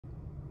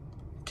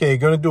Okay,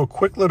 gonna do a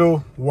quick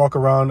little walk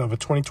around of a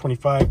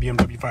 2025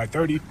 BMW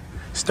 530.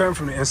 Starting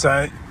from the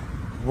inside,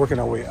 working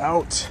our way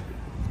out.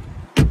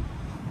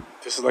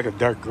 This is like a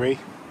dark gray.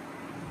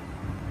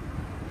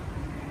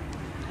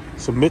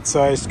 It's a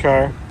mid-sized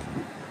car.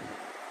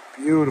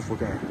 Beautiful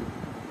car.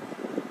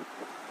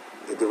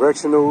 The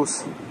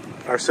directionals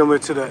are similar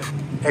to the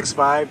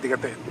X5. They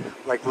got the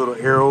like little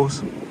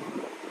arrows. You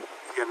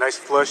got a nice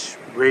flush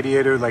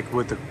radiator, like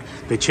with the,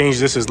 they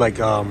changed this as like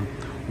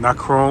not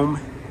chrome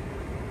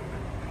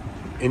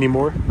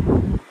anymore.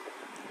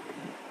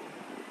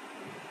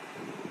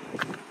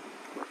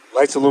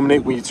 Lights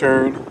illuminate when you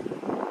turn.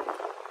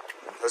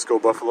 Let's go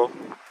Buffalo.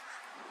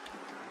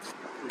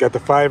 Got the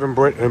 5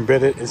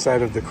 embedded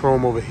inside of the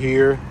chrome over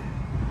here.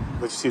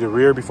 Let you see the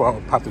rear before I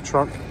pop the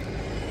trunk.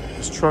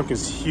 This trunk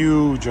is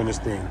huge on this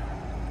thing.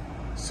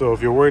 So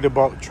if you're worried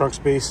about trunk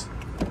space,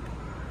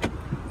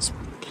 there's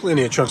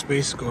plenty of trunk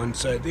space. Go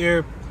inside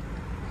there.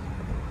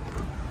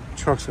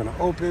 Trunk's gonna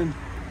open.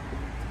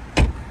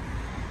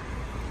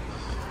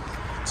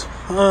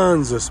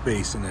 Tons of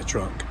space in that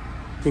trunk.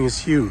 Thing is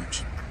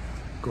huge.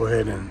 Go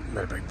ahead and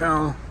let it back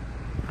down.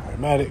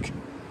 Automatic.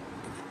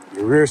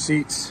 Your rear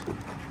seats.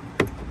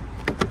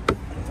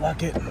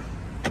 Lock it.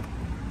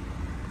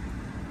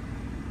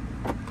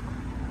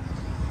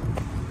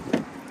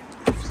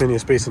 Plenty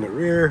of space in the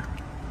rear.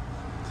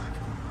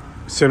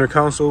 Center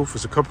console for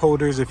some cup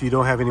holders if you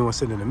don't have anyone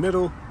sitting in the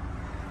middle.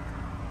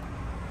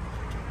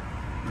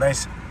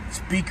 Nice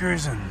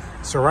speakers and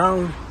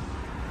surround.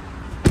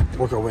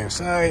 Work our way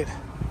inside.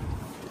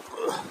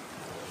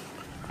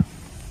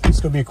 It's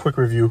gonna be a quick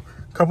review.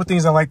 A couple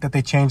things I like that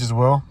they changed as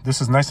well.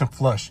 This is nice and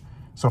flush.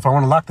 So if I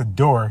want to lock the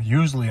door,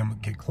 usually I'm gonna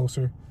get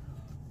closer.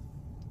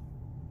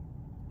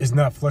 It's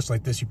not flush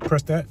like this. You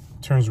press that,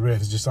 it turns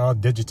red. It's just all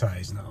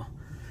digitized now.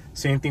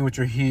 Same thing with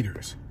your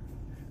heaters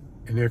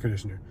and air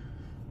conditioner.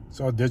 It's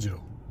all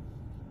digital.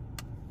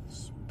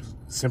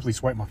 Simply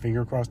swipe my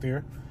finger across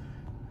there.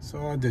 It's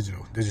all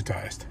digital,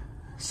 digitized.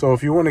 So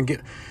if you want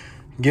to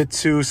get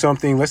to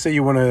something, let's say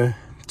you want to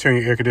turn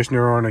your air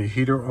conditioner on or your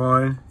heater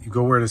on, you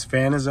go where this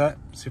fan is at.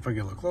 See if I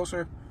get a little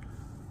closer.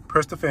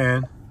 Press the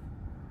fan,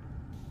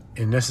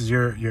 and this is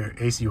your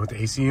AC. You want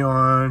the AC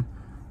on,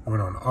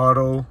 went on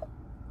auto,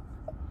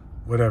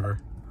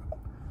 whatever.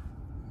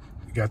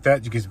 You got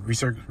that. You can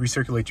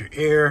recirculate your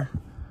air.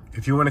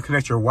 If you want to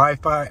connect your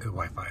Wi-Fi,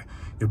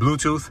 your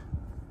Bluetooth,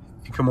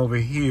 you come over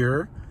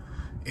here,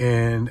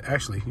 and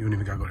actually, you don't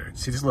even gotta go there.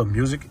 See this little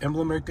music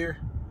emblem right there?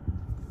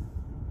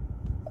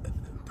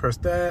 Press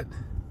that.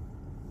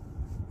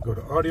 Go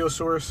to audio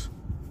source,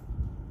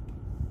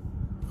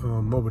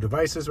 mobile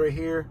devices right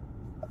here,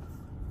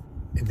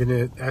 and then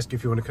it asks you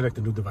if you want to connect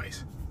a new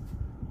device.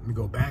 Let me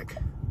go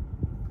back.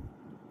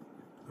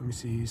 Let me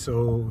see.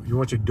 So you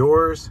want your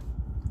doors.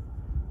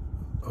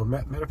 Oh,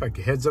 matter of fact,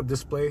 the heads-up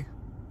display.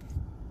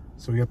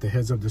 So we got the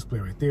heads-up display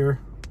right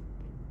there.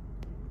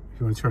 If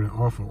you want to turn it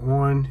off or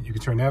on, you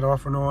can turn that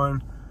off and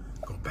on.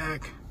 Go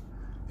back.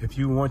 If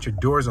you want your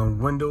doors on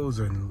windows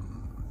and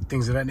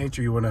things of that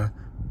nature, you want to,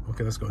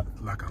 okay, let's go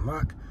lock,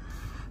 unlock.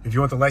 If you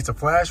want the lights to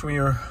flash when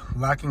you're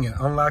locking and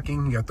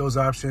unlocking, you got those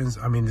options.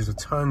 I mean, there's a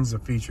tons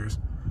of features.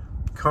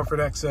 Comfort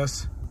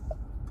access.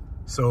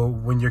 So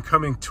when you're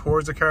coming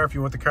towards the car, if you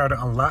want the car to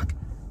unlock,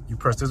 you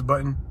press this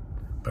button.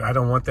 But I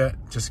don't want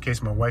that, just in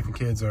case my wife and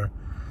kids are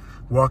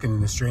walking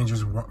and the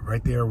strangers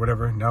right there or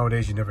whatever.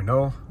 Nowadays, you never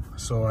know.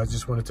 So I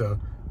just wanted to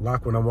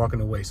lock when I'm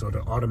walking away, so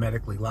it'll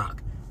automatically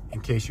lock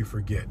in case you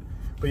forget.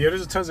 But yeah,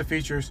 there's a tons of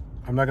features.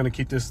 I'm not gonna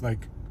keep this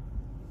like,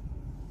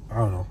 I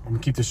don't know. I'm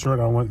gonna keep this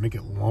short. I don't want to make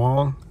it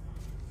long.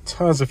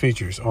 Tons of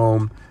features.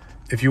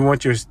 If you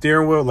want your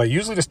steering wheel, like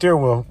usually the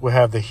steering wheel will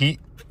have the heat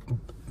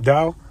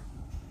dial,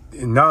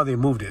 and now they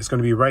moved it. It's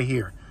gonna be right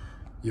here.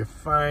 You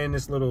find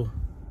this little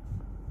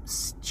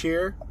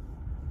chair,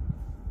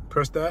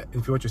 press that.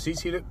 And if you want your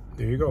seats heated,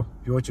 there you go.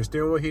 If you want your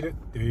steering wheel heated,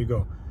 there you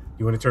go.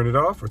 You want to turn it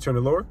off or turn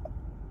it lower?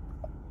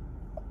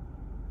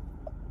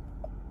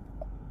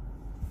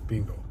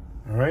 Bingo.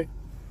 All right.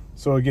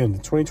 So again, the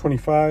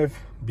 2025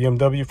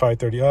 BMW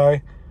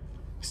 530i.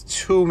 It's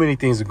too many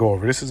things to go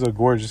over. This is a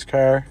gorgeous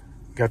car.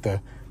 Got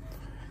the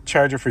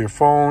charger for your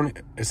phone,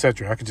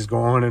 etc. I could just go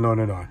on and on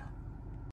and on.